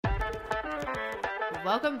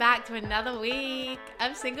Welcome back to another week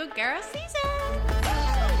of Single Girl Season.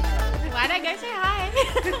 Why'd I go say hi?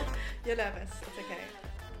 You're nervous. It's okay.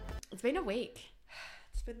 It's been a week.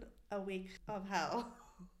 It's been a week of hell.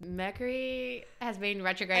 Mercury has been I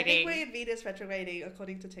retrograding. think we're in Venus retrograding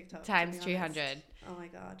according to TikTok. Times to be honest. 200. Oh my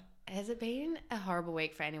God. Has it been a horrible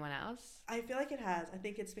week for anyone else? I feel like it has. I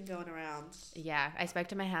think it's been going around. Yeah, I spoke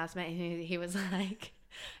to my housemate and he was like,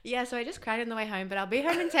 yeah, so I just cried on the way home, but I'll be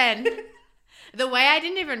home in 10. The way I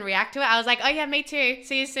didn't even react to it, I was like, oh yeah, me too.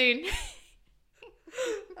 See you soon.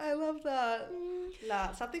 I love that.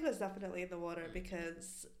 Nah, something was definitely in the water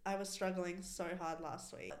because I was struggling so hard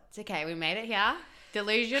last week. It's okay, we made it here.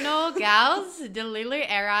 Delusional gals, Delulu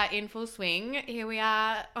era in full swing. Here we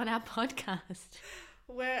are on our podcast.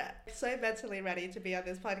 We're so mentally ready to be on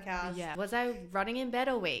this podcast. Yeah. Was I running in bed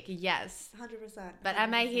all week? Yes. 100%. But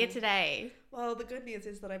am I here today? Well, the good news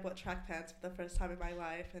is that I bought track pants for the first time in my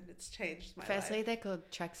life and it's changed my life. Firstly, they're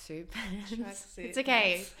called tracksuit pants. Tracksuit It's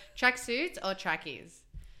okay. Tracksuits or trackies?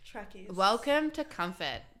 Trackies. Welcome to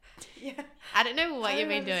comfort. Yeah. I don't know what you've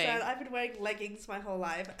been doing. I've been wearing leggings my whole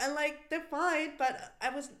life and like they're fine, but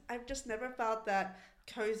I've just never felt that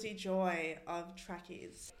cozy joy of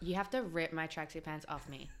trackies. You have to rip my tracksuit pants off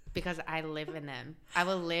me because I live in them. I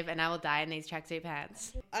will live and I will die in these tracksuit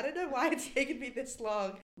pants. I don't know why it's taken me this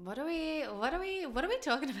long. What are we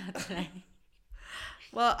talking about today?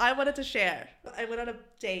 Well, I wanted to share. I went on a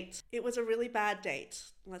date. It was a really bad date.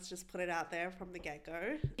 Let's just put it out there from the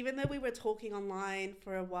get-go. Even though we were talking online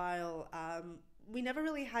for a while, we never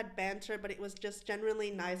really had banter, but it was just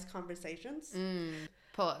generally nice conversations.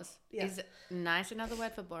 Pause. Yeah. Is nice another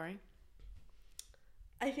word for boring?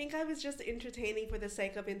 I think I was just entertaining for the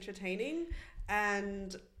sake of entertaining.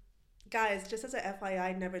 And guys, just as a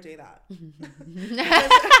FYI, never do that.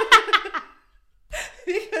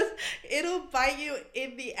 Because it'll bite you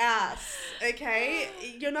in the ass, okay?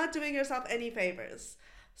 You're not doing yourself any favors.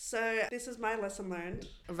 So this is my lesson learned.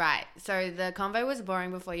 Right. So the convo was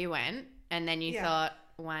boring before you went, and then you thought,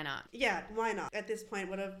 why not? Yeah, why not? At this point,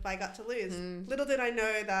 what have I got to lose? Little did I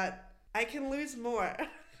know that I can lose more.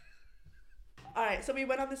 All right, so we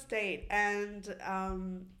went on this date, and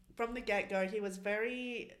from the get-go, he was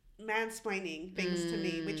very mansplaining things to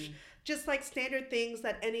me, which just like standard things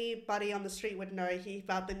that anybody on the street would know. He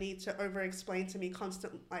felt the need to over-explain to me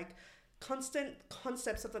constant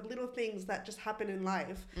concepts of the little things that just happen in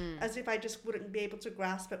life, as if I just wouldn't be able to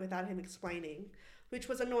grasp it without him explaining, which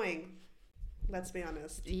was annoying. Let's be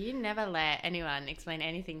honest. You never let anyone explain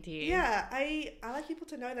anything to you. Yeah, I like people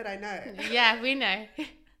to know that I know. Yeah, we know.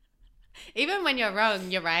 Even when you're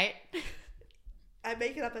wrong, you're right. I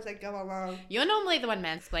make it up as I go along. You're normally the one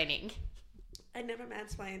mansplaining. I never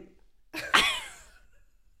mansplain.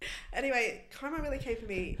 Anyway, karma really came for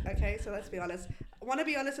me, okay? So let's be honest. I want to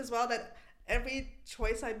be honest as well that every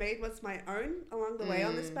choice I made was my own along the way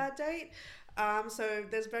on this bad date. So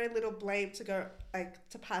there's very little blame to go, like,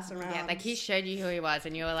 to pass around. Yeah, like he showed you who he was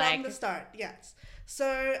and you were From the start, yes.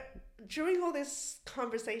 So during all these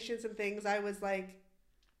conversations and things, I was like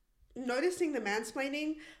noticing the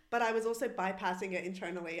mansplaining, but I was also bypassing it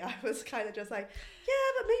internally. I was kind of just like,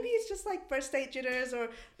 yeah, but maybe it's just like first date jitters, or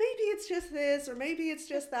maybe it's just this, or maybe it's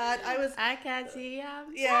just that. I can't see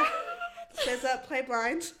yeah. There's that play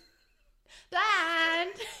blind.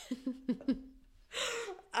 Blind.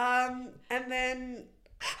 And then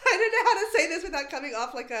I don't know how to say this without coming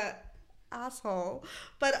off like a asshole,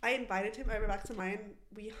 but I invited him over back to mine.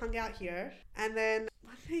 We hung out here, and then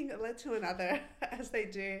one thing led to another, as they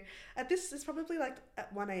do. It's probably like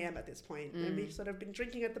at 1 a.m. at this point, and we've sort of been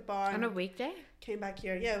drinking at the bar. On a weekday? Came back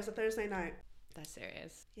here. Yeah, it was a Thursday night. That's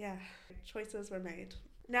serious. Yeah, choices were made.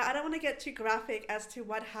 Now, I don't want to get too graphic as to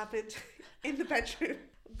what happened in the bedroom,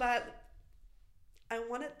 but I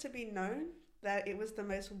want it to be known that it was the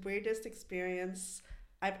most weirdest experience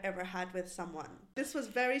I've ever had with someone. This was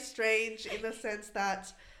very strange in the sense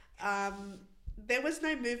that there was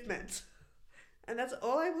no movement. And that's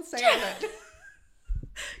all I will say on it.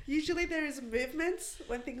 Usually there is movement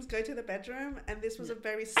when things go to the bedroom, and this was a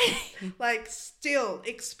very still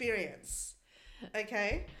experience.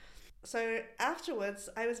 Okay? So afterwards,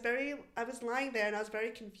 I was lying there and I was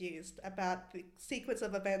very confused about the sequence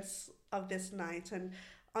of events of this night, and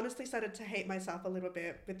honestly started to hate myself a little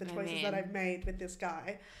bit with the choices that I've made with this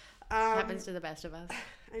guy. Happens to the best of us.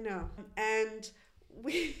 I know. And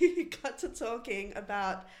we got to talking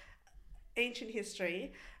about ancient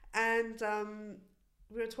history, and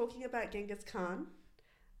we were talking about Genghis Khan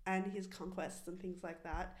and his conquests and things like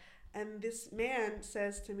that. And this man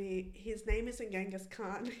says to me, his name isn't Genghis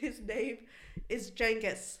Khan, his name is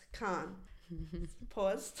Genghis Khan.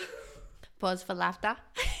 Paused. Pause for laughter.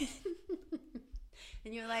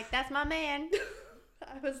 And you're like, that's my man.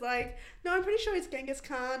 I was like, no, I'm pretty sure it's Genghis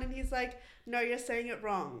Khan. And he's like, no, you're saying it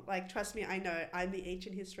wrong. Like, trust me, I know. I'm the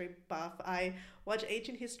ancient history buff. I watch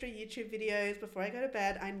ancient history YouTube videos before I go to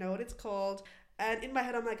bed. I know what it's called. And in my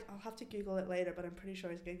head, I'm like, I'll have to Google it later, but I'm pretty sure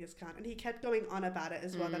it's Genghis Khan. And he kept going on about it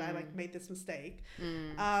as well, that I like made this mistake.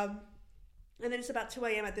 And then it's about 2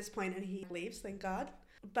 a.m. at this point, and he leaves, thank God.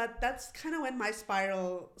 But that's kind of when my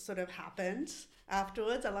spiral sort of happened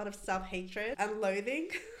afterwards. A lot of self-hatred and loathing.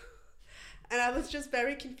 And I was just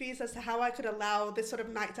very confused as to how I could allow this sort of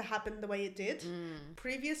night to happen the way it did.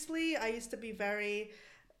 Previously, I used to be very,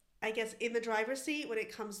 I guess, in the driver's seat when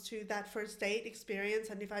it comes to that first date experience.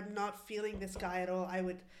 And if I'm not feeling this guy at all, I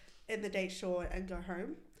would end the date short and go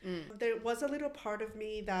home. There was a little part of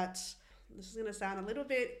me that, this is going to sound a little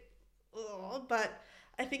bit, but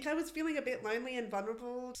I think I was feeling a bit lonely and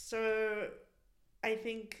vulnerable. So I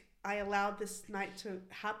think I allowed this night to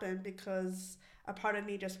happen because a part of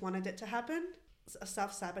me just wanted it to happen. A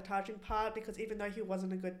self-sabotaging part, because even though he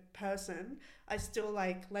wasn't a good person, I still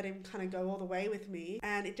like let him kind of go all the way with me,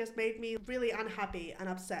 and it just made me really unhappy and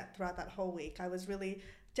upset throughout that whole week. I was really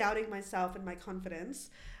doubting myself and my confidence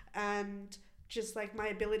and just like my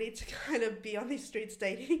ability to kind of be on these streets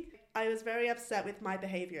dating. I was very upset with my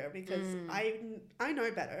behavior because I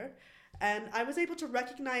know better, and I was able to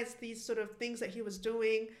recognize these sort of things that he was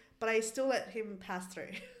doing, but I still let him pass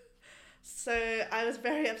through. So I was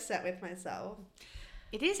very upset with myself.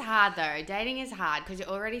 It is hard though. Dating is hard because you're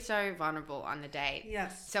already so vulnerable on the date.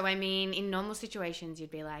 Yes. So I mean, in normal situations,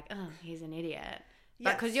 you'd be like, oh, he's an idiot.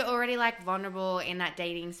 But Yes. because you're already like vulnerable in that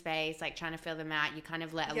dating space, like trying to feel them out, you kind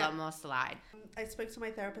of let a lot more slide. I spoke to my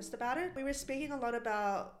therapist about it. We were speaking a lot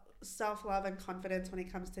about self-love and confidence when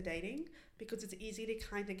it comes to dating, because it's easy to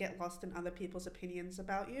kind of get lost in other people's opinions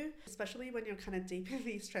about you, especially when you're kind of deep in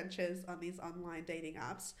these trenches on these online dating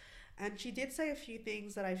apps. And she did say a few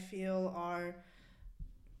things that I feel are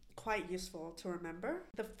quite useful to remember.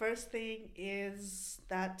 The first thing is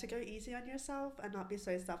that to go easy on yourself and not be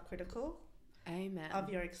so self-critical. Amen.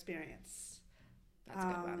 Of your experience. That's a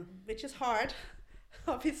good one. Which is hard,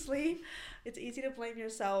 obviously. It's easy to blame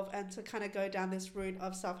yourself and to kind of go down this route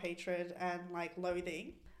of self-hatred and like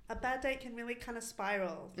loathing. A bad date can really kind of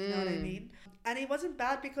spiral, you know what I mean? And it wasn't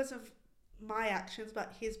bad because of my actions,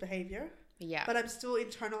 but his behavior. Yeah. But I'm still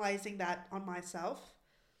internalizing that on myself,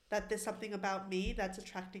 that there's something about me that's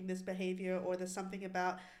attracting this behavior, or there's something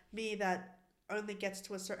about me that only gets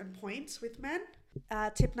to a certain point with men.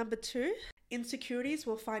 Tip number 2, insecurities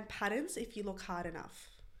will find patterns if you look hard enough.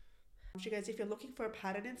 She goes, if you're looking for a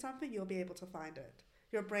pattern in something, you'll be able to find it.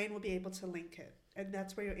 Your brain will be able to link it. And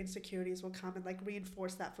that's where your insecurities will come and like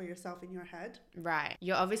reinforce that for yourself in your head. Right.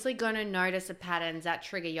 You're obviously going to notice the patterns that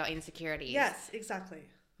trigger your insecurities. Yes, exactly.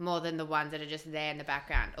 More than the ones that are just there in the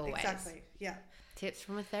background always. Exactly, yeah. Tips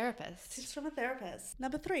from a therapist. Tips from a therapist.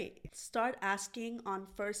 Number 3, start asking on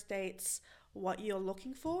first dates what you're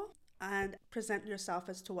looking for and present yourself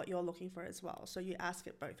as to what you're looking for as well. So you ask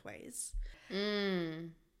it both ways.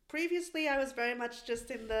 Previously, I was very much just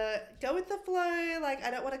in the go with the flow. Like, I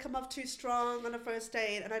don't want to come off too strong on a first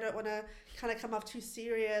date, and I don't want to kind of come off too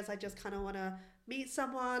serious. I just kind of want to meet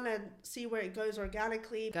someone and see where it goes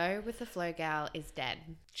organically. Go with the flow gal is dead.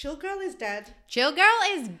 Chill girl is dead. Chill girl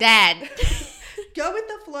is dead. Go with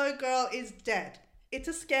the flow girl is dead. It's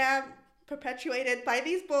a scam perpetuated by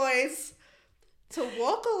these boys to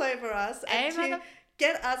walk all over us and to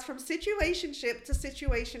get us from situationship to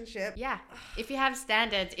situationship. Yeah. If you have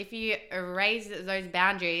standards, if you raise those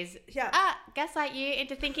boundaries, gaslight you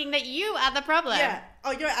into thinking that you are the problem. Yeah.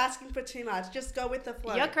 Oh, you're asking for too much. Just go with the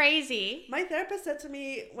flow. You're crazy. My therapist said to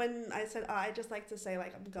me when I said, I just like to say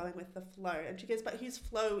like I'm going with the flow. And she goes, but whose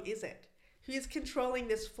flow is it? Who's controlling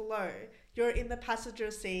this flow? You're in the passenger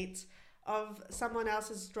seat of someone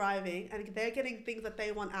else's driving, and they're getting things that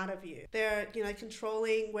they want out of you. They're,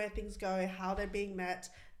 controlling where things go, how they're being met.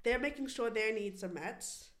 They're making sure their needs are met.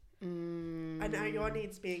 And are your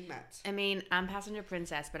needs being met? I mean, I'm passenger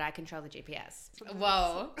princess, but I control the GPS.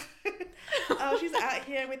 Whoa. Oh, she's out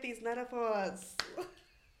here with these metaphors.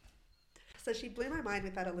 So she blew my mind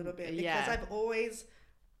with that a little bit, because I've always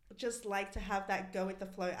just liked to have that go with the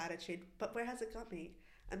flow attitude. But where has it got me?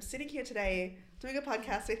 I'm sitting here today doing a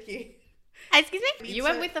podcast with you. Excuse me? You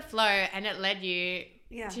went with the flow and it led you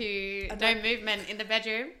to no movement in the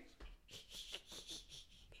bedroom.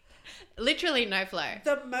 Literally no flow.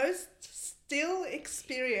 The most still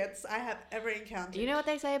experience I have ever encountered. You know what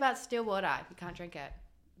they say about still water? You can't drink it.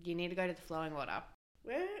 You need to go to the flowing water.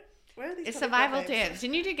 Where are these? It's survival tips.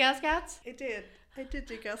 Didn't you do Girl Scouts? I did. I did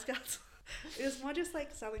do Girl Scouts. It was more just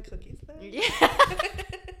like selling cookies though. Yeah.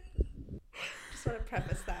 Just want to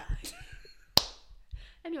preface that.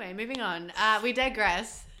 Anyway, moving on. We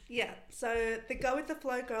digress. Yeah, so the go with the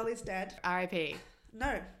flow girl is dead. R.I.P.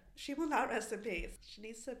 No, she will not rest in peace. She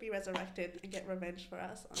needs to be resurrected and get revenge for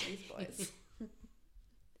us on these boys.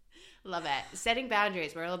 Love it. Setting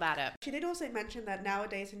boundaries. We're all about it. She did also mention that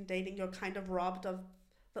nowadays in dating, you're kind of robbed of,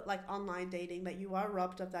 like online dating, that you are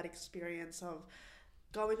robbed of that experience of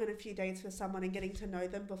going on a few dates with someone and getting to know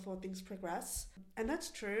them before things progress. And that's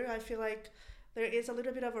true. I feel like there is a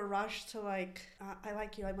little bit of a rush to like, I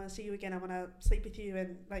like you, I want to see you again, I want to sleep with you,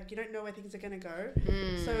 and like you don't know where things are going to go.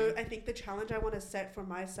 So I think the challenge I want to set for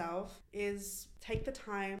myself is take the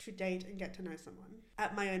time to date and get to know someone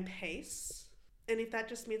at my own pace. And if that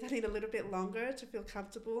just means I need a little bit longer to feel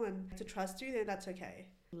comfortable and to trust you, then that's okay.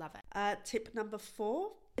 Love it. Tip number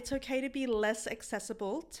 4, it's okay to be less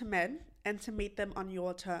accessible to men and to meet them on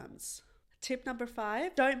your terms. Tip number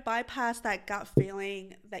 5, don't bypass that gut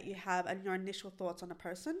feeling that you have and your initial thoughts on a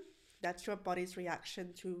person. That's your body's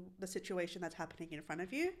reaction to the situation that's happening in front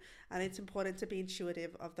of you. And it's important to be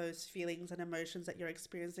intuitive of those feelings and emotions that you're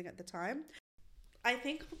experiencing at the time. I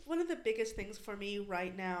think one of the biggest things for me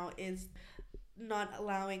right now is not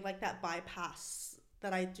allowing like that bypass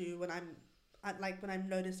that I do when I'm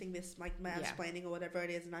noticing this like mansplaining or whatever it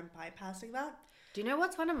is, and I'm bypassing that. Do you know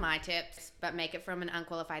what's one of my tips, but make it from an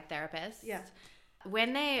unqualified therapist? Yeah.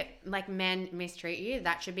 When they, like, men mistreat you,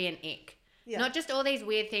 that should be an ick. Yeah. Not just all these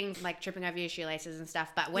weird things like tripping over your shoelaces and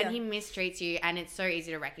stuff, but when he mistreats you, and it's so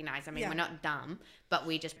easy to recognize. I mean, we're not dumb, but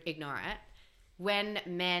we just ignore it. When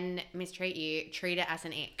men mistreat you, treat it as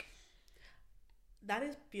an ick. That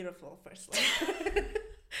is beautiful, firstly.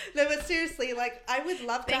 No, but seriously, like, I would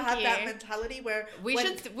love to have that mentality where we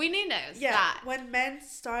need to start. Yeah, when men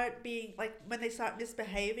start being, like, when they start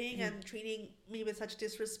misbehaving and treating me with such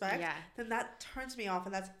disrespect, then that turns me off,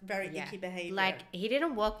 and that's very icky behavior. Like, he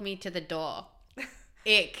didn't walk me to the door.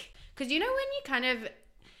 Ick. Because you know when you kind of...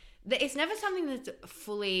 It's never something that's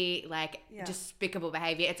fully, like, despicable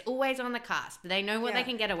behavior. It's always on the cusp. They know what they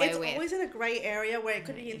can get away with. It's always in a grey area where it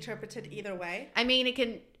could be interpreted either way. I mean,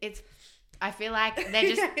 I feel like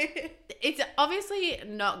they're just... It's obviously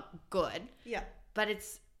not good. Yeah. But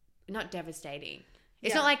it's not devastating.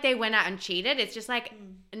 It's not like they went out and cheated. It's just, like,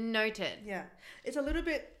 noted. Yeah. It's a little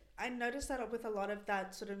bit... I noticed that with a lot of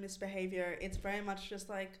that sort of misbehavior, it's very much just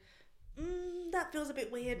like, that feels a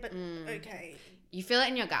bit weird, but okay. You feel it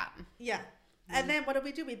in your gut. Yeah. And then what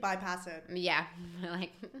do? We bypass it. Yeah.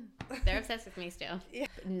 Like, they're obsessed with me still. Yeah.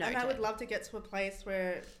 Noted. And I would love to get to a place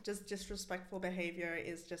where just disrespectful behavior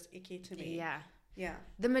is just icky to me. Yeah. Yeah.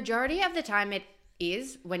 The majority of the time it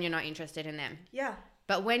is when you're not interested in them. Yeah.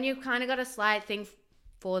 But when you kind of got a slight thing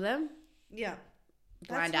for them. Yeah.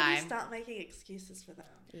 Blind That's when eye. you start making excuses for them.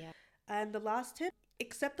 Yeah. And the last tip,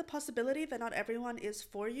 accept the possibility that not everyone is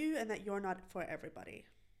for you and that you're not for everybody.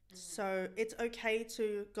 So it's okay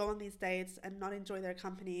to go on these dates and not enjoy their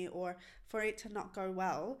company, or for it to not go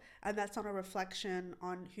well. And that's not a reflection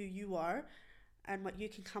on who you are and what you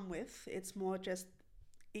can come with. It's more just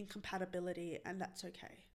incompatibility, and that's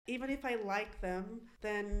okay. Even if I like them,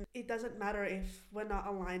 then it doesn't matter if we're not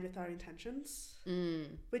aligned with our intentions.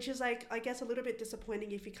 Which is, like, I guess a little bit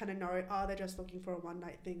disappointing if you kind of know, they're just looking for a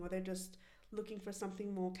one-night thing, or they're just looking for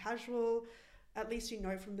something more casual. At least you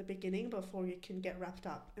know from the beginning before you can get wrapped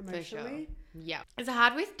up emotionally. For sure. Yeah. It's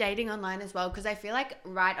hard with dating online as well, because I feel like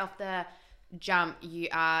right off the jump you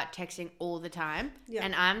are texting all the time. Yeah.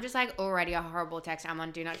 And I'm just like already a horrible texter. I'm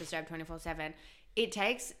on Do Not Disturb 24/7.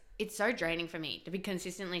 It's so draining for me to be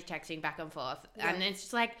consistently texting back and forth. Yeah. And it's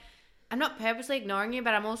just like, I'm not purposely ignoring you,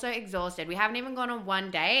 but I'm also exhausted. We haven't even gone on one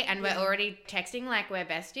date and we're already texting like we're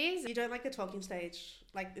besties. You don't like the talking stage,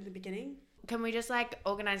 like in the beginning? Can we just like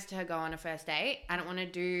organize to go on a first date? I don't want to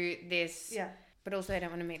do this. Yeah. But also I don't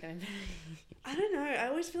want to meet them. I don't know. I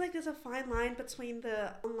always feel like there's a fine line between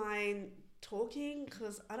the online talking,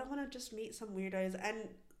 because I don't want to just meet some weirdos. And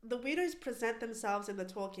the weirdos present themselves in the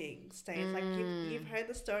talking stage. Like you've heard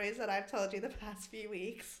the stories that I've told you the past few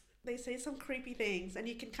weeks. They say some creepy things and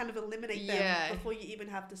you can kind of eliminate them before you even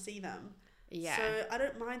have to see them. Yeah. So I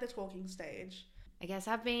don't mind the talking stage. I guess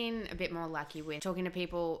I've been a bit more lucky with talking to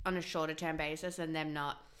people on a shorter term basis and them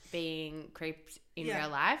not being creeps in real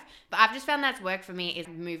life. But I've just found that's worked for me is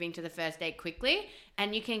moving to the first date quickly,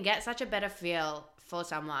 and you can get such a better feel for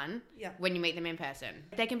someone when you meet them in person.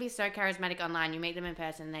 They can be so charismatic online, you meet them in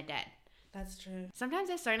person and they're dead. That's true. Sometimes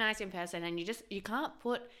they're so nice in person and you can't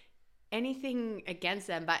put anything against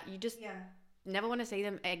them, but you just never want to see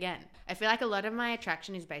them again. I feel like a lot of my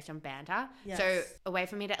attraction is based on banter. Yes. So a way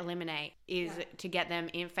for me to eliminate is to get them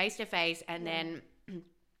in face to face and then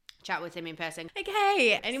chat with them in person.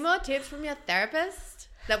 Okay, any more tips from your therapist?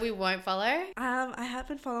 that we won't follow? I have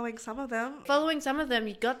been following some of them. Following some of them,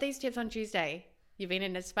 you got these tips on Tuesday. You've been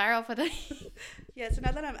in a spiral for the... Yeah, so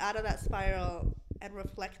now that I'm out of that spiral and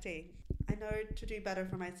reflecting, I know to do better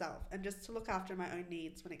for myself and just to look after my own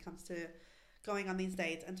needs when it comes to going on these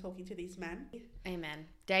dates and talking to these men. Amen.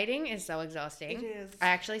 Dating is so exhausting. It is. I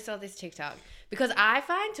actually saw this TikTok because I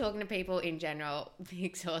find talking to people in general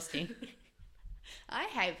exhausting. I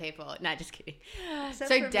hate people. No, just kidding. Except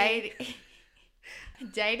So for me.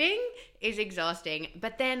 dating is exhausting.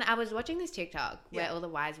 But then I was watching this TikTok where all the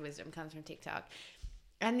wise wisdom comes from TikTok.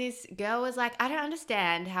 And this girl was like, I don't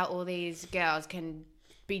understand how all these girls can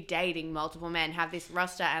be dating multiple men, have this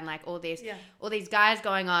roster and like all these guys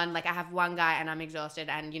going on. Like I have one guy and I'm exhausted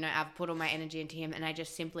and, you know, I've put all my energy into him and I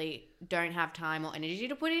just simply don't have time or energy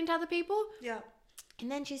to put it into other people. Yeah. And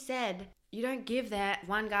then she said, you don't give that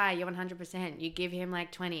one guy your 100%. You give him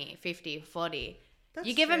like 20, 50, 40. That's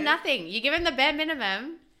you give true. him nothing. You give him the bare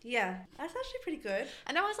minimum. Yeah. That's actually pretty good.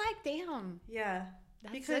 And I was like, damn. Yeah.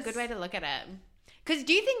 That's a good way to look at it. Because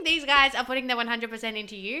do you think these guys are putting their 100%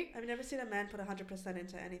 into you? I've never seen a man put 100%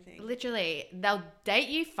 into anything. Literally. They'll date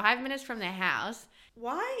you 5 minutes from their house.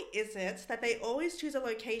 Why is it that they always choose a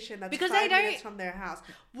location that's Because 5 minutes from their house?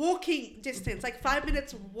 Walking distance, like 5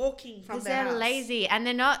 minutes walking from their house. Because they're lazy and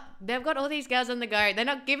they've got all these girls on the go. They're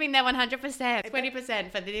not giving their 100%,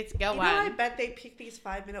 20% for this girl one. I bet they pick these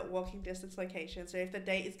 5 minute walking distance locations. So if the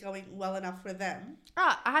date is going well enough for them.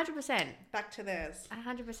 Oh, 100%. Back to theirs.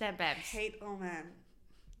 100%, babes. Hate all men.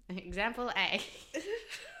 Example A.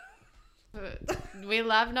 We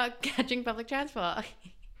love not catching public transport.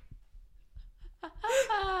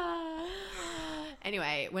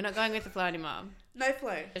 Anyway, we're not going with the flow anymore. No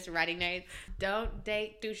flow. Just writing notes. Don't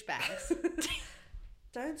date douchebags.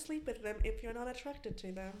 Don't sleep with them if you're not attracted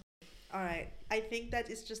to them. All right. I think that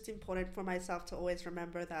it's just important for myself to always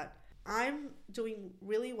remember that I'm doing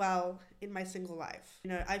really well in my single life. You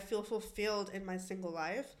know, I feel fulfilled in my single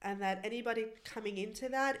life, and that anybody coming into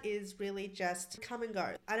that is really just come and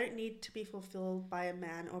go. I don't need to be fulfilled by a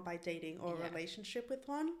man or by dating or a relationship with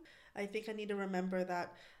one. I think I need to remember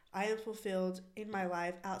that I am fulfilled in my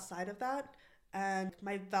life outside of that, and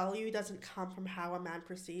my value doesn't come from how a man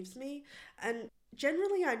perceives me. And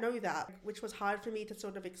generally I know that, which was hard for me to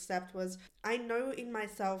sort of accept, was I know in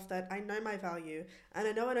myself that I know my value, and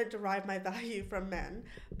I know I don't derive my value from men,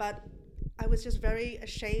 but I was just very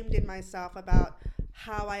ashamed in myself about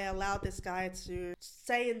how I allowed this guy to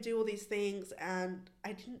say and do all these things, and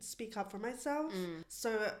I didn't speak up for myself.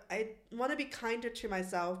 So I want to be kinder to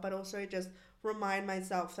myself, but also just remind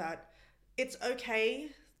myself that it's okay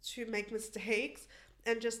to make mistakes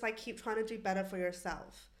and just like keep trying to do better for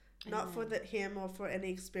yourself. Not for him or for any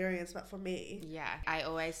experience, but for me. Yeah. I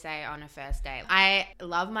always say on a first date, I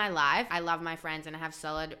love my life. I love my friends and I have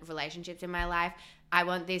solid relationships in my life. I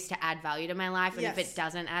want this to add value to my life. And if it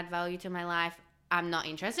doesn't add value to my life, I'm not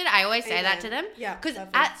interested. I always say that to them. Yeah. Because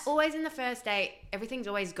always in the first date, everything's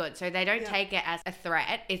always good. So they don't take it as a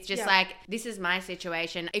threat. It's just like, this is my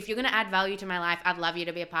situation. If you're going to add value to my life, I'd love you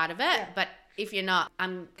to be a part of it. Yeah. But if you're not,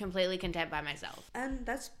 I'm completely content by myself. And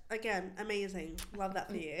that's, again, amazing. Love that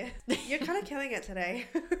for you. You're kind of killing it today.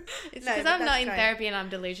 It's because I'm not in therapy and I'm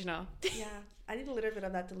delusional. Yeah. I need a little bit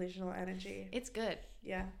of that delusional energy. It's good.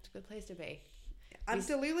 Yeah. It's a good place to be. I'm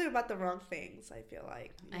delulu about the wrong things, I feel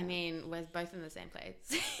like. Yeah. I mean, we're both in the same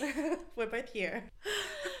place. We're both here.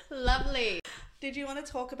 Lovely. Did you want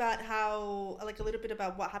to talk about how, like, a little bit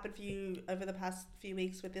about what happened for you over the past few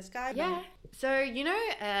weeks with this guy? Yeah. So, you know,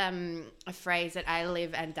 a phrase that I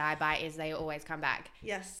live and die by is they always come back.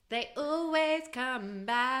 Yes. They always come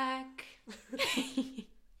back.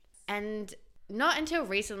 And not until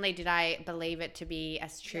recently did I believe it to be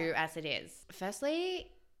as true as it is. Firstly,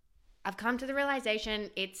 I've come to the realization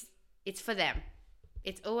it's for them.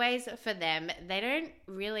 It's always for them. They don't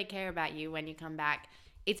really care about you when you come back.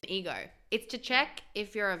 It's an ego. It's to check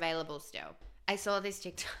if you're available still. I saw this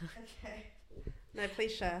TikTok. Okay. No,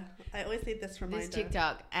 please share. I always need this reminder. This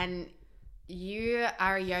TikTok, and you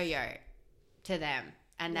are a yo-yo to them,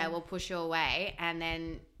 and they will push you away and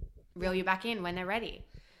then reel you back in when they're ready.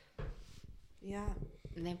 Yeah.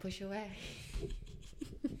 And then push you away.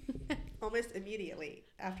 Almost immediately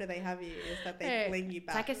after they have you is that they fling you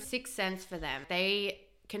back. It's like a sixth sense for them. They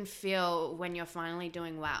can feel when you're finally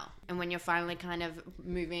doing well and when you're finally kind of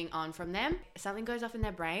moving on from them. Something goes off in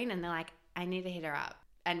their brain and they're like, I need to hit her up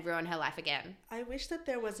and ruin her life again. I wish that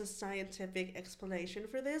there was a scientific explanation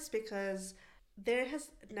for this, because there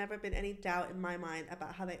has never been any doubt in my mind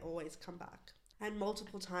about how they always come back, and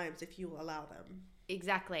multiple times if you allow them.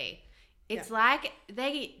 Exactly. It's like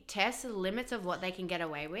they test the limits of what they can get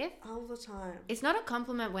away with. All the time. It's not a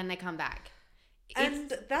compliment when they come back.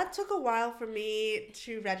 And that took a while for me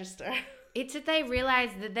to register. It's that they realize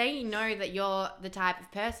that they know that you're the type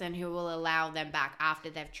of person who will allow them back after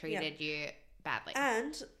they've treated you badly.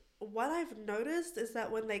 And what I've noticed is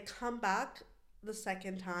that when they come back the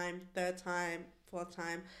second time, third time, fourth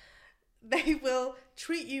time, they will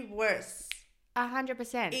treat you worse.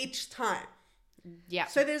 100%. Each time. Yeah.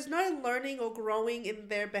 So there's no learning or growing in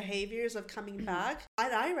their behaviors of coming back.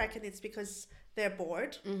 And I reckon it's because they're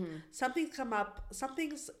bored. Mm-hmm. Something's come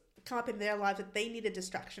up in their life that they need a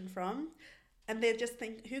distraction from. And they just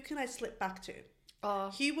think, who can I slip back to? Oh.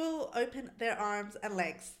 He will open their arms and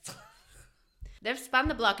legs. They've spun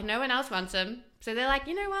the block and no one else wants them. So they're like,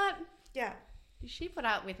 you know what? Yeah. She put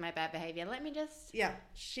up with my bad behavior. Let me just... Yeah.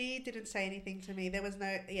 She didn't say anything to me. There was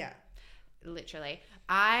no... Yeah. Literally.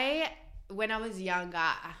 When I was younger,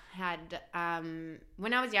 I had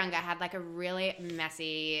like a really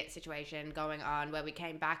messy situation going on where we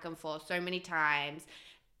came back and forth so many times.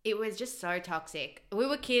 It was just so toxic. We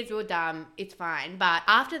were kids, we were dumb, it's fine. But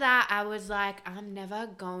after that, I was like, I'm never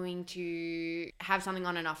going to have something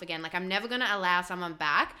on and off again. Like, I'm never going to allow someone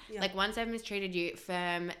back. Yeah. Like, once I've mistreated you,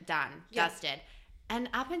 firm, done, dusted. And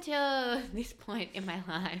up until this point in my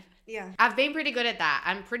life, I've been pretty good at that.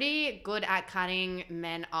 I'm pretty good at cutting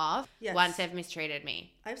men off once they've mistreated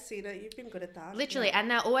me. I've seen it. You've been good at that. Literally. Yeah. And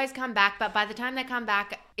they'll always come back. But by the time they come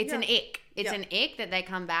back, it's an ick. It's an ick that they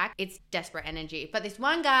come back. It's desperate energy. But this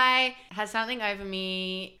one guy has something over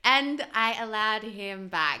me and I allowed him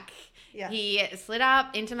back. Yeah. He slid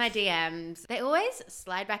up into my DMs. They always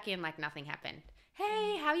slide back in like nothing happened.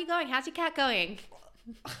 Hey, how are you going? How's your cat going?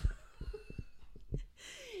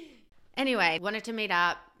 Anyway, wanted to meet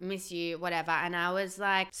up, miss you, whatever. And I was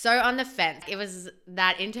like so on the fence. It was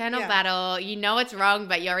that internal battle. You know it's wrong,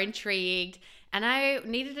 but you're intrigued. And I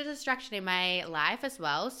needed a distraction in my life as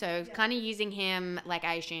well. So kind of using him like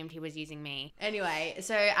I assumed he was using me. Anyway,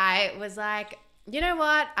 so I was like, you know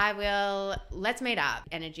what? Let's meet up.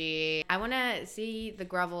 Energy. I want to see the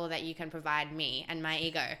grovel that you can provide me and my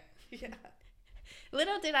ego. Yeah.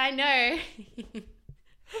 Little did I know...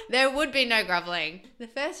 There would be no groveling. The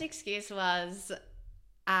first excuse was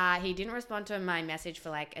he didn't respond to my message for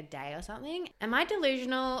like a day or something. Am I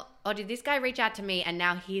delusional, or did this guy reach out to me and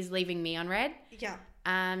now he's leaving me on red? Yeah.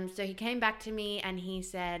 So he came back to me and he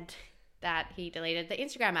said that he deleted the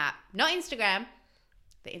Instagram app. Not Instagram,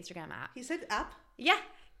 the Instagram app. He said app? Yeah.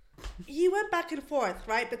 He went back and forth,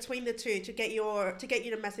 right, between the two to get you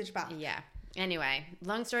to message back. Yeah. Anyway,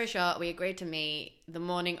 long story short, we agreed to meet the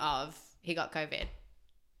morning of he got COVID.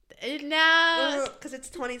 Now, because it's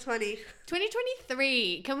 2020.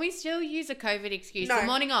 2023. Can we still use a COVID excuse? No. The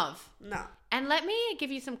morning of? No. And let me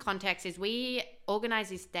give you some context. Is we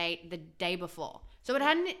organized this date the day before. So it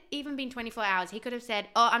hadn't even been 24 hours. He could have said,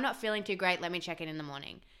 oh, I'm not feeling too great. Let me check in the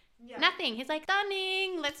morning. Yeah. Nothing. He's like,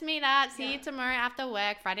 stunning. Let's meet up. See you tomorrow after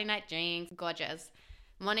work. Friday night drinks. Gorgeous.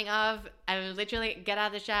 Morning of, I literally get out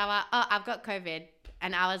of the shower. Oh, I've got COVID.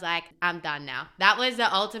 And I was like, I'm done now. That was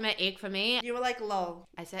the ultimate ick for me. You were like, lol.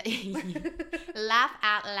 I said, laugh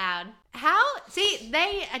out loud.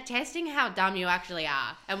 They are testing how dumb you actually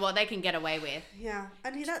are and what they can get away with. Yeah.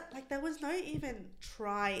 And there was no even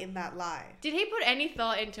try in that lie. Did he put any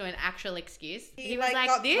thought into an actual excuse? He was like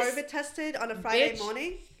got COVID tested on a Friday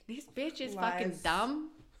morning. This bitch is fucking dumb.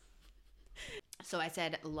 So I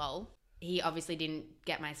said, lol. He obviously didn't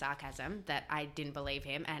get my sarcasm that I didn't believe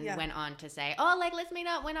him and went on to say, oh, like, let's meet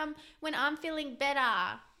up when I'm feeling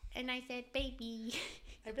better. And I said, baby.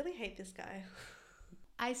 I really hate this guy.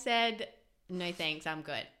 I said, no thanks, I'm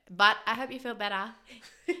good. But I hope you feel better.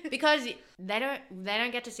 Because they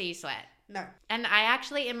don't get to see you sweat. No. And I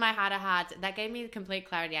actually, in my heart of hearts, that gave me the complete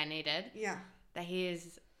clarity I needed. Yeah. That he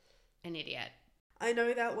is an idiot. I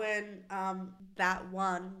know that when that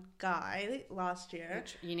one guy last year...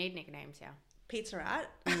 Which you need nicknames, yeah. Pizza Rat.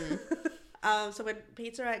 So when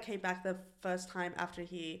Pizza Rat came back the first time after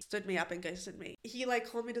he stood me up and ghosted me, he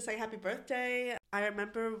called me to say happy birthday. I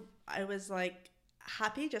remember I was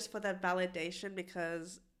happy just for that validation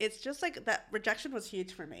because it's just that rejection was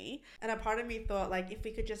huge for me. And a part of me thought if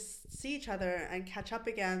we could just see each other and catch up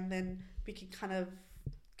again, then we could kind of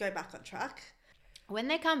go back on track. When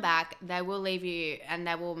they come back, they will leave you and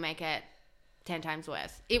they will make it 10 times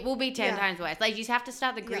worse. It will be 10 times worse. You just have to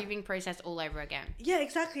start the grieving process all over again. Yeah,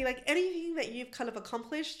 exactly. Anything that you've kind of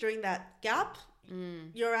accomplished during that gap,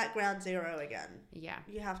 you're at ground zero again. Yeah.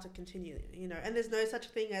 You have to continue, and there's no such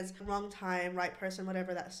thing as wrong time, right person,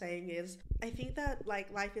 whatever that saying is. I think that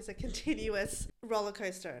like life is a continuous roller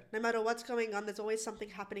coaster. No matter what's going on, there's always something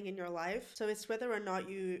happening in your life. So it's whether or not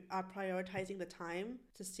you are prioritizing the time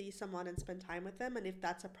to see someone and spend time with them, and if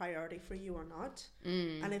that's a priority for you or not,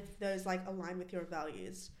 and if those like align with your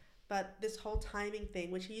values. But this whole timing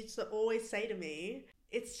thing, which he used to always say to me,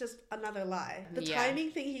 it's just another lie. The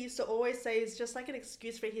timing thing he used to always say is just like an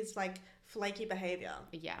excuse for his like flaky behavior.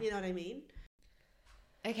 Yeah. You know what I mean?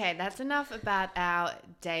 Okay, that's enough about our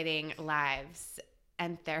dating lives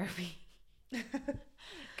and therapy.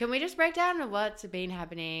 Can we just break down what's been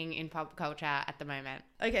happening in pop culture at the moment?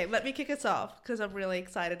 Okay, let me kick us off because I'm really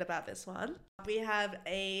excited about this one. We have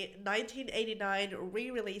a 1989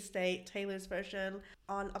 re-release date, Taylor's version,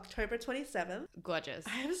 on October 27th. Gorgeous.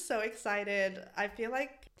 I'm so excited. I feel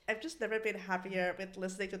like I've just never been happier with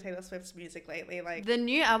listening to Taylor Swift's music lately. Like, the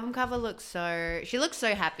new album cover she looks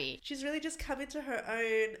so happy. She's really just come into her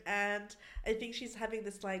own, and I think she's having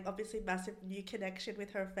this like obviously massive new connection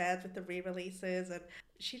with her fans with the re-releases, and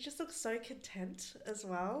she just looks so content as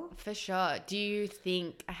well. For sure. Do you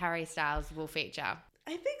think Harry Styles will feature?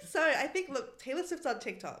 I think so. I think, look, Taylor Swift's on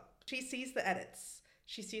TikTok. She sees the edits.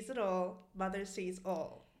 She sees it all. Mother sees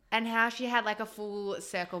all. And how she had like a full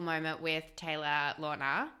circle moment with Taylor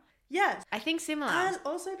Lautner. Yes. I think similar. And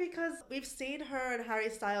also because we've seen her and Harry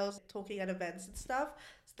Styles talking at events and stuff.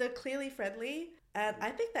 So they're clearly friendly. And I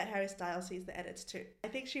think that Harry Styles sees the edits too. I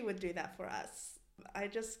think she would do that for us. I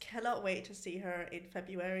just cannot wait to see her in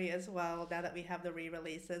February as well, now that we have the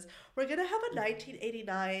re-releases. We're going to have a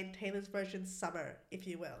 1989 Taylor's version summer, if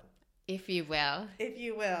you will. If you will. If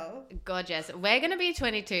you will. Gorgeous. We're going to be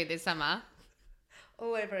 22 this summer.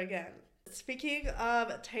 All over again. Speaking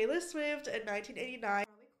of Taylor Swift in 1989,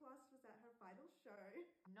 Karlie Kloss was at her final show.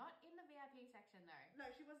 Not in the VIP section though. No,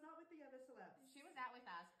 she was not with the other celebs. She was out with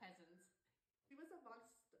us, peasants. She was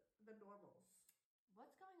amongst the normals.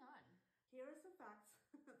 What's going on? Here are some facts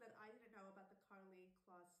that I didn't know about the Karlie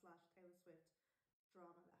Kloss / Taylor Swift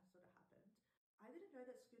drama that sort of happened. I didn't know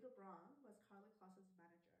that Scooter Braun was Karlie Kloss's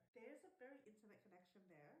manager. There's a very intimate connection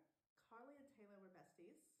there. Karlie and Taylor were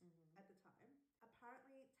besties at the time.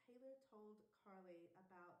 Apparently, Taylor told Karlie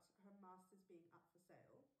about her masters being up for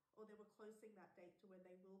sale, or they were closing that date to where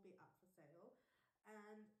they will be up for sale,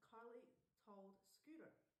 and Karlie told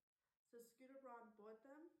Scooter. So Scooter Braun bought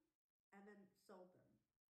them and then sold them.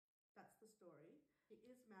 That's the story. He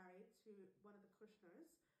is married to one of the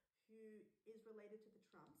Kushners, who is related to the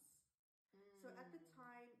Trumps. So at the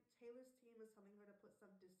time, Taylor's team was telling her to put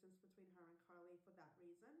some distance between her and Karlie for that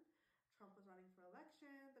reason. Trump was running for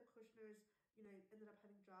election. The Kushners, ended up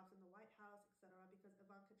having jobs in the White House, etc. Because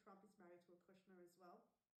Ivanka Trump is married to a Kushner as well.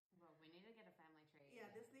 Well, we need to get a family tree. Yeah,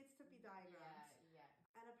 this needs to be diagrammed. Yeah.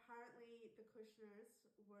 And apparently, the Kushners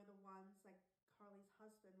were the ones, like Karlie's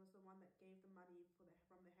husband was the one that gave the money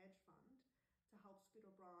from the hedge fund to help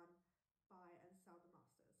Scooter Braun buy and sell the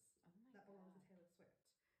masters that belonged to Taylor Swift.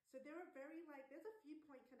 So there are there's a few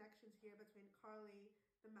point connections here between Karlie,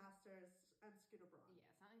 the masters, and Scooter Braun. Yeah,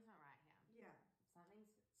 something's not right here. Yeah.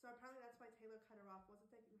 So apparently that's why Taylor cut her off, wasn't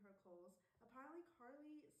taking her calls. Apparently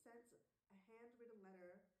Karlie sent a handwritten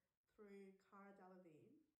letter through Cara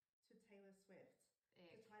Delevingne to Taylor Swift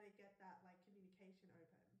to try to get that communication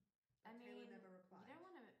open. But Taylor never replied. You don't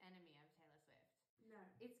want an enemy of Taylor Swift. No.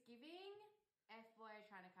 It's giving F-boy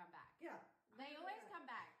trying to come back. Yeah. 100%. They always come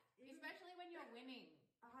back, especially when you're winning.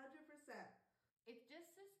 100%. It's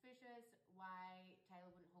just suspicious why Taylor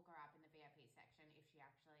wouldn't hook her up in the VIP section if she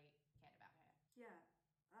actually cared about her. Yeah,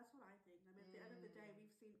 that's what I think. I mean, at the end of the day,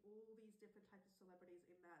 we've seen all these different types of celebrities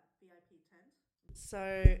in that VIP tent.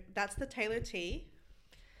 So that's the Taylor T.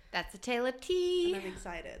 That's the Taylor T. And I'm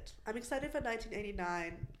excited. I'm excited for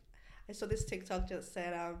 1989. I saw this TikTok just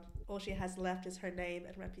said, all she has left is her name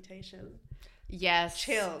and reputation. Yes.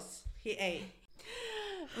 Chills. He ate.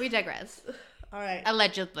 We digress. All right.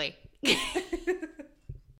 Allegedly.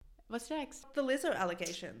 What's next? The Lizzo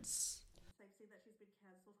allegations. I've seen that she's been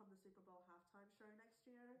cancelled from the Super Bowl halftime show next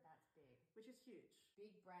year. That's big. Which is huge.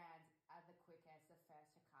 Big brands are the quickest, the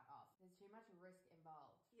first to cut off. There's too much risk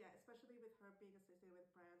involved. Yeah, especially with her being associated with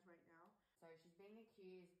brands right now. So she's being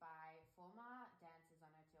accused by former dancers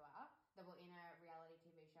on her tour that were in a reality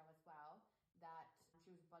TV show as well, that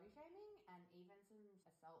she was body shaming and even some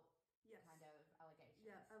assault kind of allegations.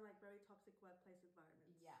 Yeah, and very toxic workplace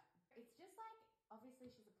environments. Yeah. It's just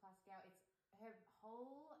obviously she's a plus girl. It's her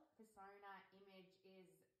whole persona image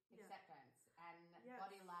is acceptance and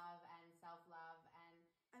body love and self-love and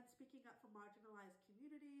speaking up for marginalized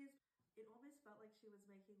communities. It almost felt like she was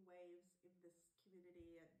making waves in this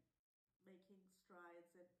community, and making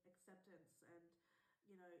strides in acceptance and,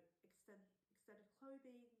 you know, extended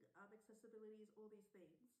clothing, accessibilities, all these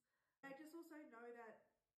things. I just also know that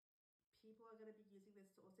people are going to be using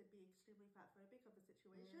this to also be extremely fat phobic of the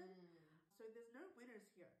situation. So there's no winners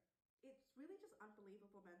here. It's really just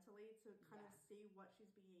unbelievable mentally to kind of see what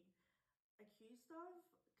she's being accused of,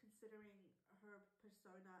 considering her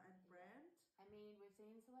persona and brand. I mean, we've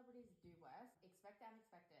seen celebrities do worse. Expect the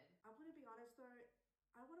unexpected. I'm going to be honest though,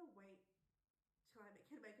 I want to wait till I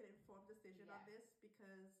can make an informed decision on this,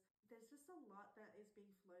 because there's just a lot that is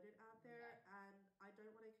being floated out there, and I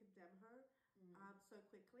don't want to condemn her so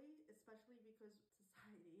quickly, especially because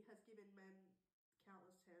society has given men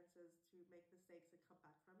countless chances to make mistakes and come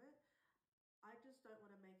back from it. I just don't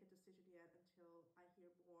want to make a decision yet until I hear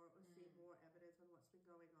more or see more evidence on what's been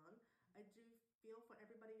going on. I do feel for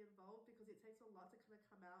everybody involved, because it takes a lot to kind of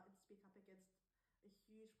come out and speak up against a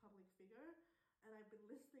huge public figure. And I've been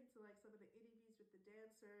listening to like some of the interviews with the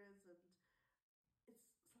dancers, and it's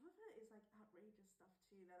some of it is like outrageous stuff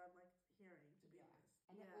too that I'm like hearing, to be honest.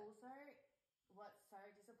 And it also, what's so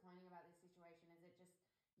disappointing about this situation is it just,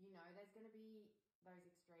 you know, there's going to be those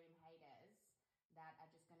extreme haters that are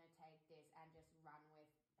just going to take this and just run with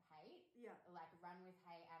hate. Like run with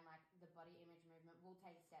hate, and like the body image movement will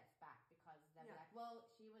take steps back, because they'll be like, well,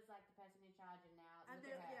 she was like the person in charge, and now and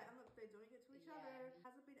look at her. And look, they're doing it to each other.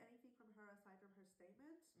 Hasn't been anything from her aside from her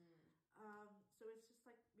statement. So it's just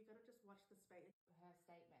like, we gotta just watch the space. Her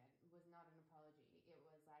statement was not an apology. It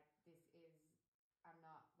was like, I'm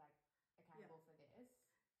not like accountable for this.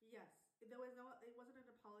 Yes, it wasn't an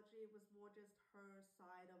apology. It was more just her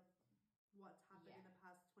side of what's happened in the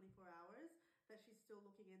past 24 hours, that she's still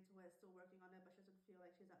looking into it, still working on it, but she doesn't feel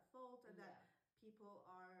like she's at fault, and that people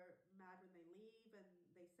are mad when they leave and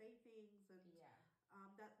they say things, and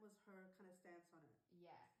that was her kind of stance on it.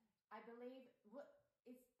 I believe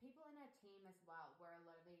it's people in her team as well, where a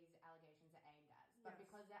lot of these allegations are aimed at, but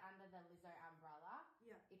because they're under the Lizzo umbrella,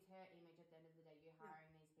 it's her image at the end of the day. You're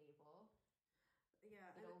hiring these people,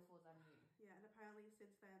 it all falls on you. And apparently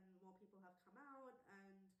since then more people have come out,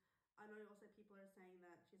 and I know also people are saying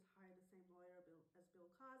that she's hired the same lawyer as Bill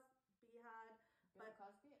Cosby had. Bill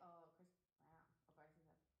Cosby or Chris Brown, or both of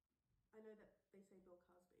them? I know that they say Bill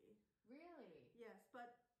Cosby. Really? Yes,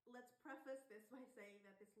 but let's preface this by saying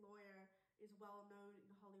that this lawyer is well known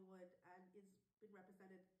in Hollywood and is been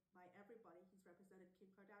represented by everybody. He's represented Kim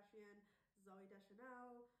Kardashian, Zooey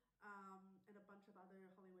Deschanel, and a bunch of other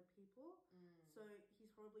Hollywood people. So he's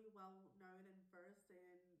probably well known and versed in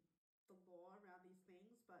the law around these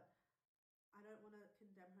things, but I don't want to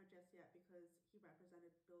condemn her just yet because he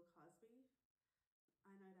represented Bill Cosby.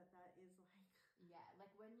 I know that is like...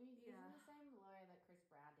 like when you use the same lawyer that Chris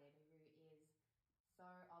Brown did, who is so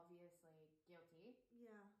obviously guilty.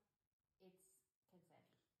 It's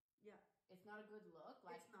concerning. It's not a good look.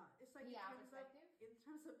 Like, it's not. It's like in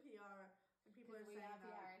terms of PR, when people are saying that,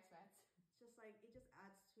 PR experts. It's just like, it just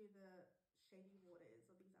adds to the shady waters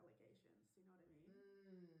of these allegations. You know what I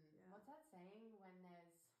mean? What's that saying? When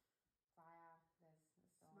there's fire, there's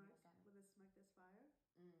storm. Smoke. When there's smoke, there's fire.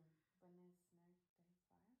 When there's smoke, there's fire.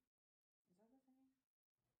 Is that the saying?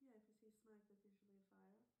 Yeah, if you see smoke, there's usually a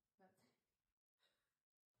fire. That's...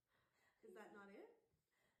 Is that not it?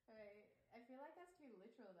 Wait, I feel like that's too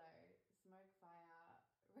literal though. Smoke, fire.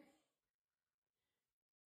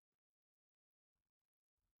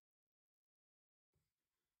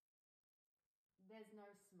 There's no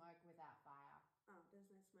smoke without fire. Oh, there's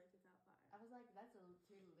no smoke without fire. I was like, that's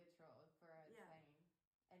too literal for a saying.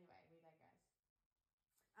 Anyway, we digress.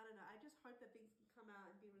 I don't know. I just hope that things can come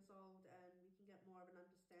out and be resolved and we can get more of an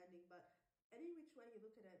understanding. But any which way you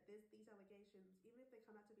look at it, there's these allegations, even if they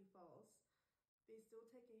come out to be false, they still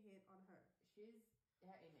take a hit on her.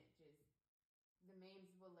 Her image is, the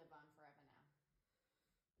memes will live on forever now.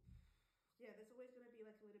 Yeah, there's always going to be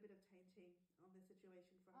like a little bit of tainting on the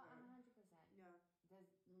situation for her. 100%. Yeah.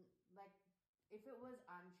 There's like, if it was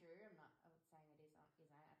untrue, I'm not saying it isn't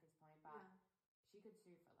at this point, but she could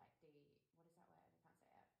sue for like what is that word? I can't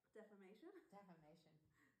say it. Defamation? Defamation.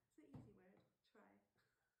 It's an easy word. Try.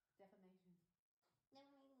 Defamation. Sorry,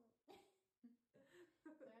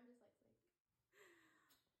 I'm dyslexic.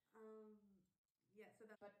 So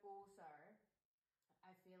that. But also,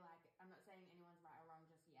 I feel like, I'm not saying anyone's right or wrong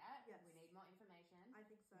just yet. Yes. We need more information. I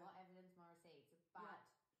think so. More evidence, more receipts. But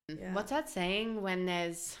what's that saying? When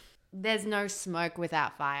there's no smoke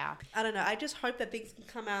without fire. I don't know. I just hope that things can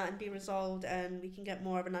come out and be resolved and we can get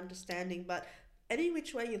more of an understanding. But any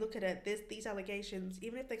which way you look at it, these allegations,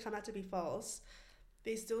 even if they come out to be false,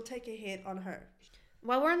 they still take a hit on her.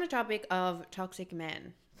 While we're on the topic of toxic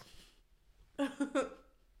men.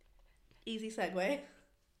 Easy segue.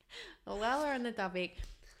 While we're on the topic,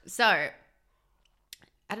 so I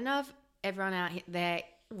don't know if everyone out there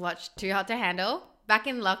watched Too Hot to Handle back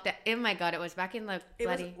in lockdown. Oh my god, it was back in the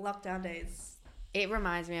bloody. It was lockdown days. It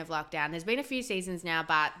reminds me of lockdown. There's been a few seasons now,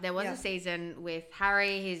 but there was a season with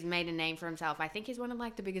Harry. He's made a name for himself. I think he's one of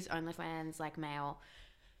like the biggest OnlyFans like male.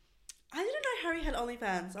 I didn't know Harry had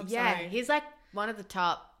OnlyFans. I'm Yeah, sorry. he's like one of the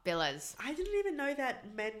top billers. I didn't even know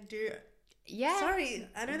that men do. Yeah. Sorry,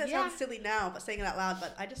 I know that sounds silly now, but saying it out loud,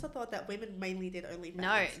 but I just thought that women mainly did OnlyFans.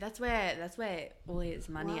 No, that's where all his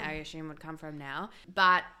money, I assume, would come from now.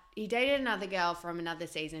 But he dated another girl from another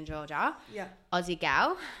season, Georgia. Yeah. Aussie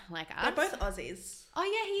gal, like us. They're both Aussies. Oh,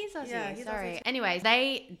 yeah, he is Aussie. Yeah, he's Sorry. Aussie. Anyways,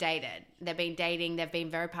 they dated. They've been dating. They've been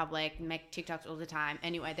very public, make TikToks all the time.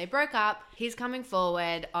 Anyway, they broke up. He's coming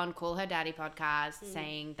forward on Call Her Daddy podcast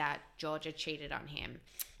saying that Georgia cheated on him.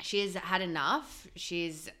 She's had enough.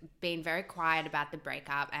 She's been very quiet about the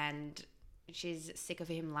breakup and she's sick of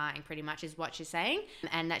him lying, pretty much is what she's saying,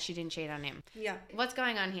 and that she didn't cheat on him. Yeah. What's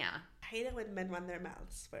going on here? I hate it when men run their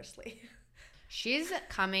mouths, firstly. She's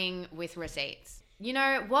coming with receipts. You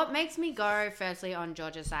know, what makes me go firstly on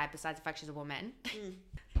Georgia's side, besides the fact she's a woman?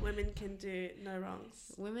 Women can do no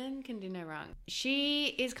wrongs. Women can do no wrong. She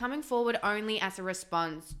is coming forward only as a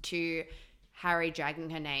response to Harry dragging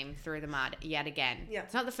her name through the mud yet again. Yeah.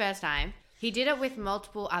 It's not the first time. He did it with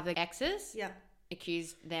multiple other exes. Yeah.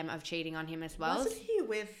 Accused them of cheating on him as well. Wasn't he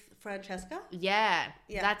with Francesca? Yeah.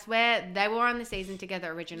 That's where they were on the season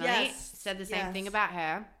together originally. Yes. Said the same thing about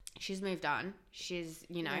her. She's moved on. She's,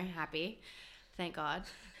 happy. Thank God.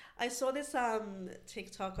 I saw this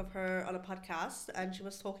TikTok of her on a podcast, and she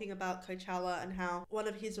was talking about Coachella and how one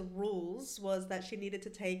of his rules was that she needed to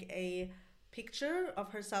take a picture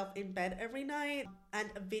of herself in bed every night and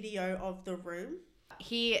a video of the room.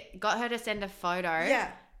 He got her to send a photo.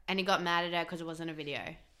 Yeah. And he got mad at her because it wasn't a video.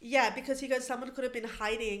 Yeah, because he goes, someone could have been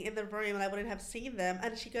hiding in the room and I wouldn't have seen them.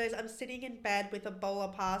 And she goes, I'm sitting in bed with a bowl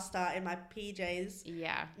of pasta in my PJs.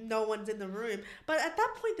 Yeah. No one's in the room. But at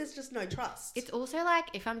that point, there's just no trust. It's also like,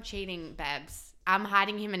 if I'm cheating, Babs, I'm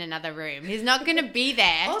hiding him in another room. He's not going to be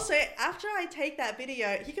there. Also, after I take that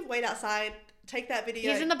video, he can wait outside, take that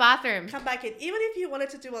video. He's in the bathroom. Come back in. Even if you wanted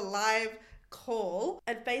to do a live call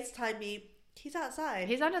and FaceTime me, he's outside.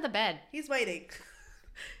 He's under the bed. He's waiting.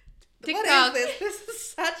 TikTok. What is this? This is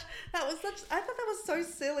such, I thought that was so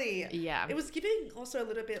silly. Yeah. It was giving also a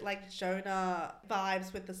little bit like Jonah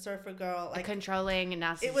vibes with the surfer girl. Like controlling and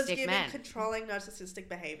narcissistic it was giving men. controlling narcissistic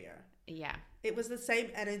behavior. Yeah. It was the same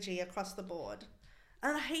energy across the board.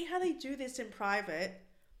 And I hate how they do this in private,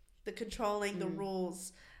 the controlling, the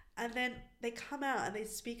rules. And then they come out and they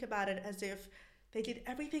speak about it as if they did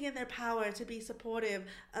everything in their power to be supportive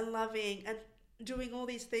and loving and doing all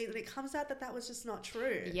these things, and it comes out that was just not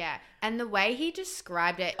true. Yeah. And the way he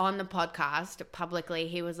described it on the podcast publicly,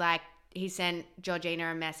 he was like, he sent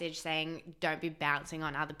Georgina a message saying, don't be bouncing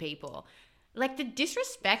on other people. Like the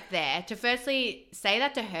disrespect there to firstly say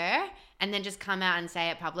that to her and then just come out and say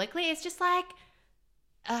it publicly. It's just like,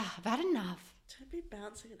 I've had enough. Don't be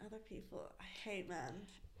bouncing at other people. I hate, man.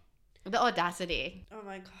 The audacity. Oh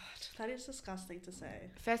my God. That is disgusting to say.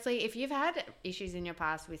 Firstly, if you've had issues in your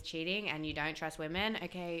past with cheating and you don't trust women,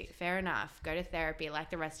 okay, fair enough. Go to therapy like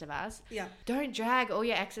the rest of us. Yeah. Don't drag all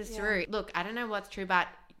your exes through. Look, I don't know what's true, but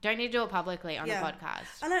don't need to do it publicly on a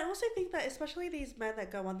podcast. And I also think that especially these men that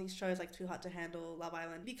go on these shows like Too Hot to Handle, Love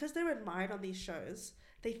Island, because they're admired on these shows,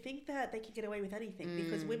 they think that they can get away with anything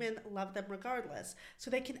because women love them regardless. So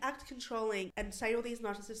they can act controlling and say all these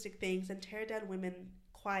narcissistic things and tear down women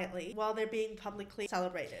quietly while they're being publicly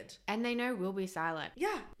celebrated. And they know we'll be silent.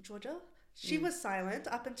 Yeah, Georgia. She was silent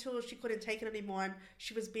up until she couldn't take it anymore and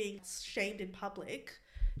she was being shamed in public.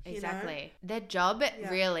 Exactly. Their job,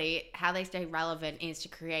 really, how they stay relevant is to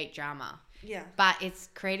create drama. Yeah. But it's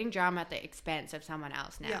creating drama at the expense of someone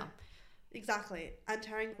else now. Yeah, exactly. And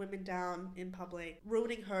tearing women down in public,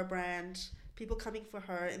 ruining her brand, people coming for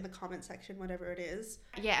her in the comment section, whatever it is.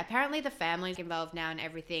 Yeah, apparently the family's involved now and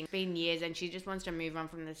everything. It's been years and she just wants to move on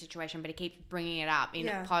from the situation, but he keeps bringing it up in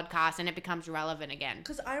a podcast and it becomes relevant again.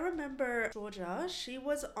 Because I remember Georgia, she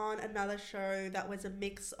was on another show that was a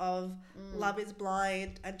mix of Love is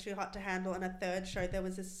Blind and Too Hot to Handle, and a third show. There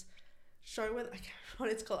was this show with, I can't remember what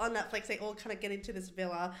it's called, on Netflix. They all kind of get into this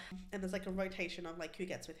villa and there's like a rotation of like who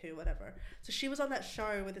gets with who, whatever. So she was on that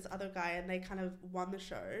show with this other guy and they kind of won the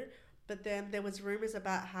show. But then there was rumors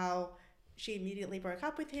about how she immediately broke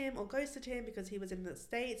up with him or ghosted him because he was in the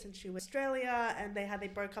States and she was Australia, and they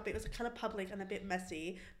broke up. It was kind of public and a bit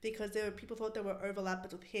messy because people thought there were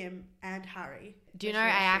overlaps with him and Harry. Do you know, I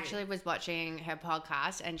actually was watching her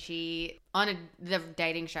podcast and she, on the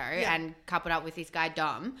dating show, and coupled up with this guy,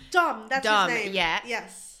 Dom. That's his name. Yeah.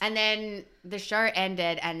 Yes. And then the show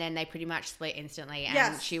ended and then they pretty much split instantly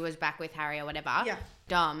and she was back with Harry or whatever. Yeah.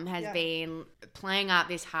 Dom has been playing up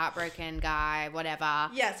this heartbroken guy, whatever.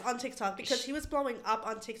 Yes, on TikTok, because he was blowing up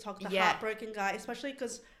on TikTok, the heartbroken guy, especially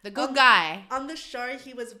because the good guy. On the show,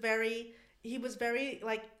 he was very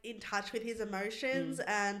like in touch with his emotions,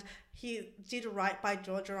 and he did right by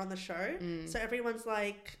Georgia on the show. So everyone's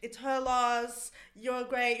like, it's her loss, you're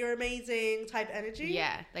great, you're amazing type energy.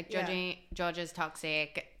 Yeah, like Georgia's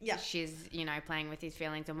toxic. Yeah. She's, you know, playing with his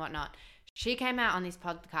feelings and whatnot. She came out on this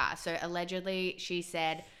podcast. So allegedly she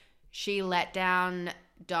said she let down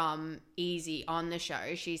Dom easy on the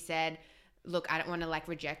show. She said, look, I don't want to like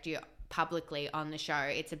reject you publicly on the show.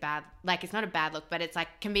 It's it's not a bad look, but it's like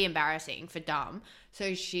can be embarrassing for Dom.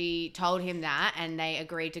 So she told him that and they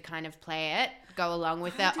agreed to kind of play it, go along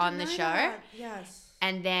with it on the show. That. Yes.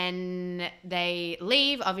 And then they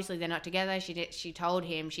leave. Obviously they're not together. She told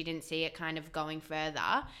him she didn't see it kind of going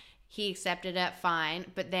further. He accepted it, fine,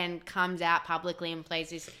 but then comes out publicly and plays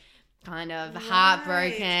this kind of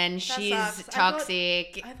heartbroken, she's sucks.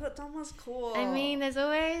 toxic. I thought Dom was cool. I mean, there's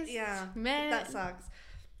always men. That sucks.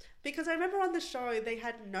 Because I remember on the show they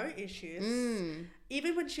had no issues.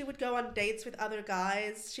 Even when she would go on dates with other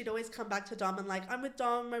guys, she'd always come back to Dom and like, I'm with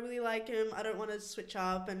Dom, I really like him, I don't want to switch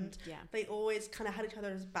up. And they always kind of had each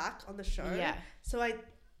other's back on the show. Yeah. So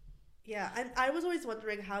and I was always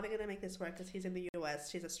wondering how they're going to make this work because he's in the US,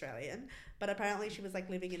 she's Australian. But apparently she was like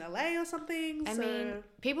living in LA or something. I mean,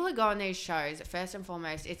 people who go on these shows, first and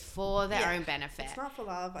foremost, it's for their own benefit. It's not for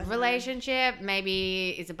love. Relationship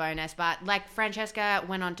maybe is a bonus, but like Francesca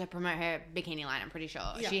went on to promote her bikini line, I'm pretty sure.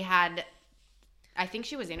 Yeah. She had, I think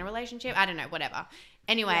she was in a relationship. I don't know, whatever.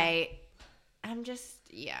 Anyway, I'm just,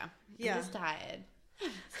 I'm just tired.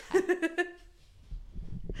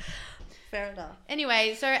 Fair enough.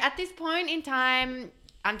 Anyway, so at this point in time,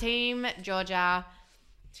 I'm Team Georgia.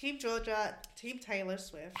 Team Georgia, Team Taylor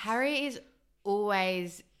Swift. Harry is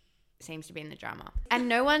always seems to be in the drama. And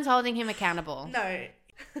no one's holding him accountable. No.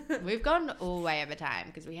 We've gone all way over time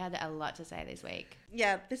because we had a lot to say this week.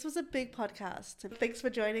 Yeah, this was a big podcast. Thanks for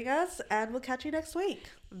joining us and we'll catch you next week.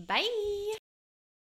 Bye.